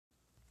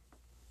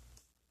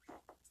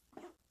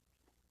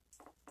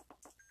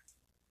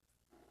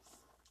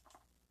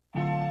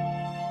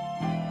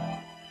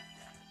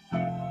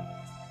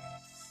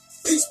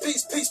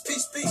peace, peace,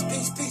 peace, peace,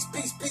 peace, peace,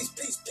 peace, peace,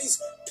 peace,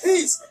 peace,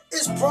 peace.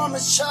 It's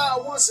Promised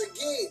Child once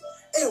again.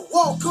 And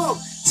welcome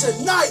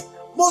to Night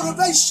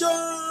Motivation.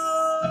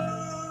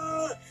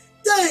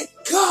 Thank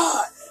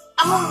God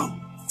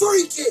I'm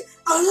freaking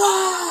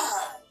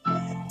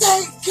alive.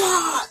 Thank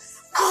God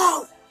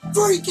I'm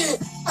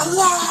freaking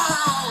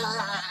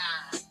alive.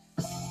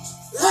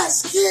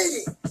 Let's get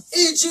it.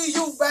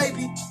 NGU,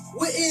 baby.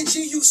 What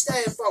NGU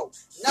stand for?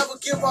 Never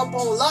give up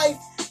on life.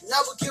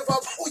 Never give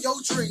up on your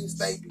dreams,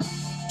 baby.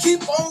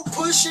 Keep on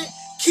pushing.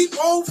 Keep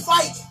on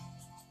fighting.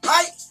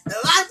 Right? And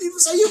a lot of people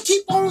say, you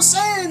keep on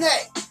saying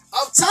that.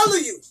 I'm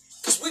telling you.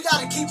 Because we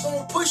got to keep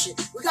on pushing.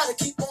 We got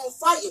to keep on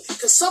fighting.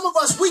 Because some of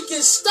us, we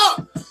get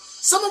stuck.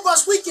 Some of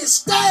us, we get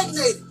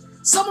stagnated.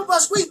 Some of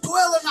us, we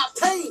dwell in our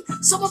pain.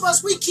 Some of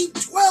us, we keep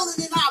dwelling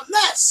in our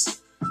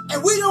mess.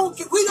 And we don't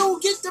get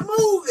to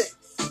moving.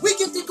 We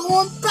get to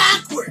going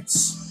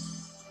backwards.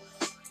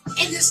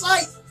 And it's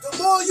like, the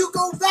more you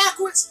go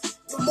backwards,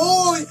 the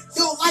more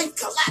your life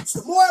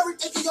collapses. The more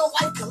everything in your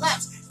life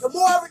collapses. The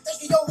more everything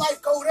in your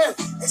life go there.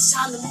 It's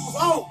time to move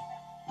on.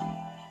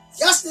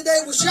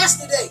 Yesterday was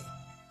yesterday.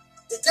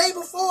 The day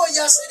before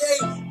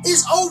yesterday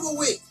is over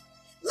with.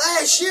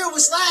 Last year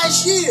was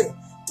last year.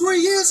 3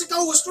 years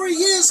ago was 3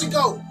 years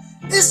ago.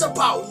 It's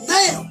about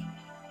now.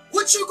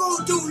 What you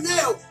gonna do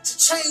now to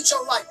change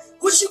your life?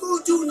 What you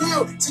gonna do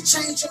now to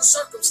change your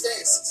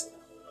circumstances?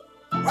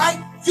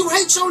 Right? You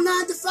hate your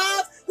 9 to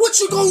 5? What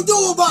you gonna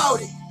do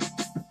about it?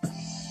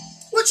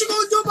 What you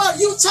gonna do about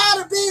it? You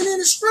tired of being in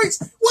the streets?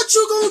 What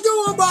you gonna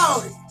do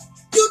about it?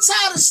 You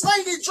tired of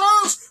slinging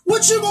drugs?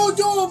 What you gonna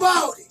do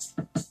about it?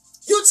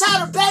 You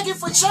tired of begging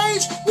for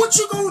change? What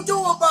you gonna do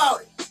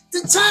about it?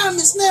 The time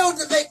is now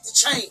to make the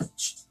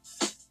change.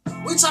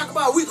 We talk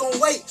about we gonna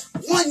wait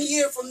 1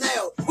 year from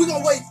now. We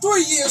gonna wait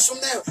 3 years from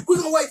now. We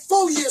gonna wait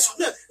 4 years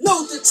from now.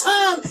 No, the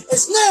time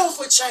is now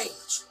for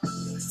change.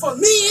 For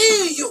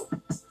me and you.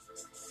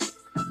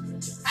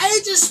 I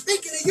ain't just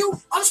speaking to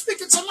you. I'm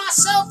speaking to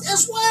myself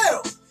as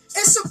well.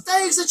 It's some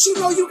things that you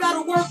know you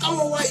gotta work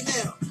on right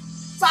now.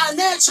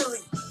 Financially,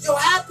 your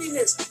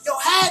happiness, your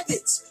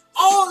habits,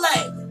 all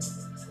that.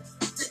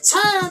 The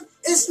time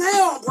is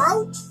now,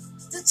 bro.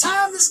 The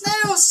time is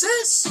now,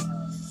 sis.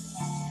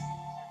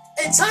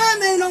 And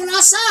time ain't on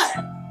our side.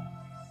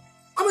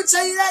 I'm going to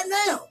tell you that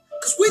now.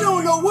 Because we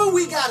don't know where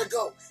we got to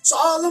go. So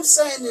all I'm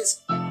saying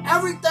is,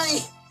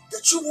 everything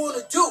that you want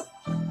to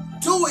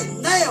do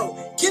it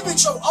now. Give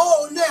it your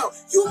all now.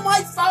 You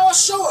might fall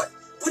short.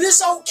 But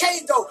it's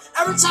okay, though.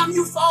 Every time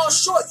you fall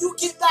short, you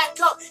get back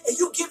up and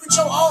you give it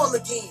your all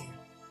again.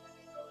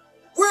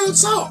 Real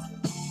talk.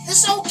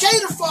 It's okay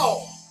to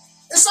fall.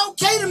 It's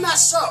okay to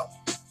mess up.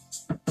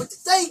 But the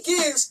thing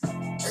is,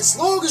 as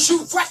long as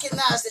you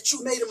recognize that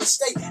you made a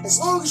mistake, as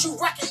long as you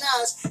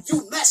recognize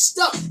you messed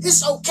up,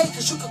 it's okay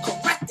because you can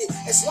correct it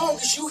as long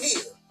as you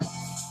hear.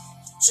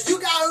 So you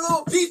got a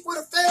little beef with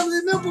a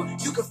family member,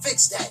 you can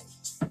fix that.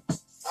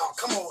 Oh,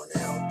 come on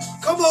now.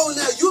 Come on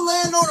now. You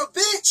land on a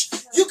bench,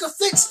 you can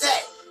fix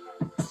that.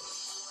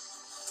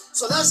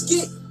 So let's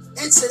get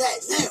into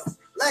that now.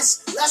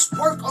 Let's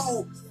work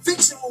on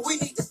fixing what we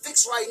need to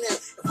fix right now.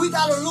 If we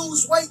gotta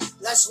lose weight,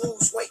 let's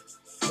lose weight.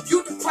 If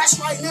you're depressed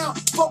right now,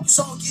 focus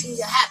on getting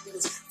your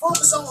happiness.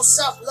 Focus on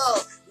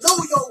self-love. Know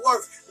your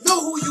worth. Know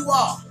who you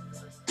are.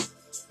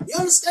 You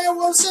understand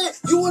what I'm saying?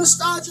 You want to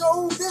start your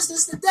own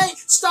business today?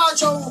 Start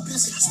your own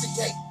business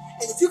today.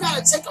 And if you got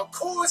to take a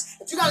course,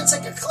 if you got to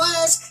take a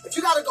class, if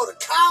you got to go to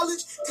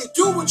college, then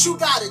do what you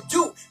got to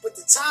do. But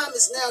the time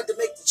is now to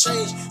make the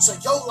change so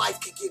your life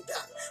can get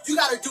better. You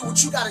got to do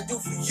what you got to do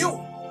for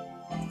you.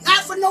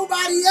 Not for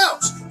nobody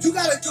else. You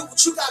got to do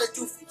what you got to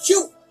do for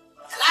you.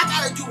 And I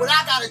got to do what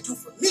I got to do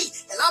for me.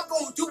 And I'm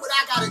going to do what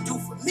I got to do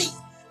for me.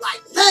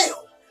 Like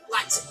now.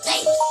 Like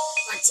today.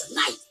 Like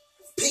tonight.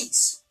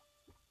 Peace.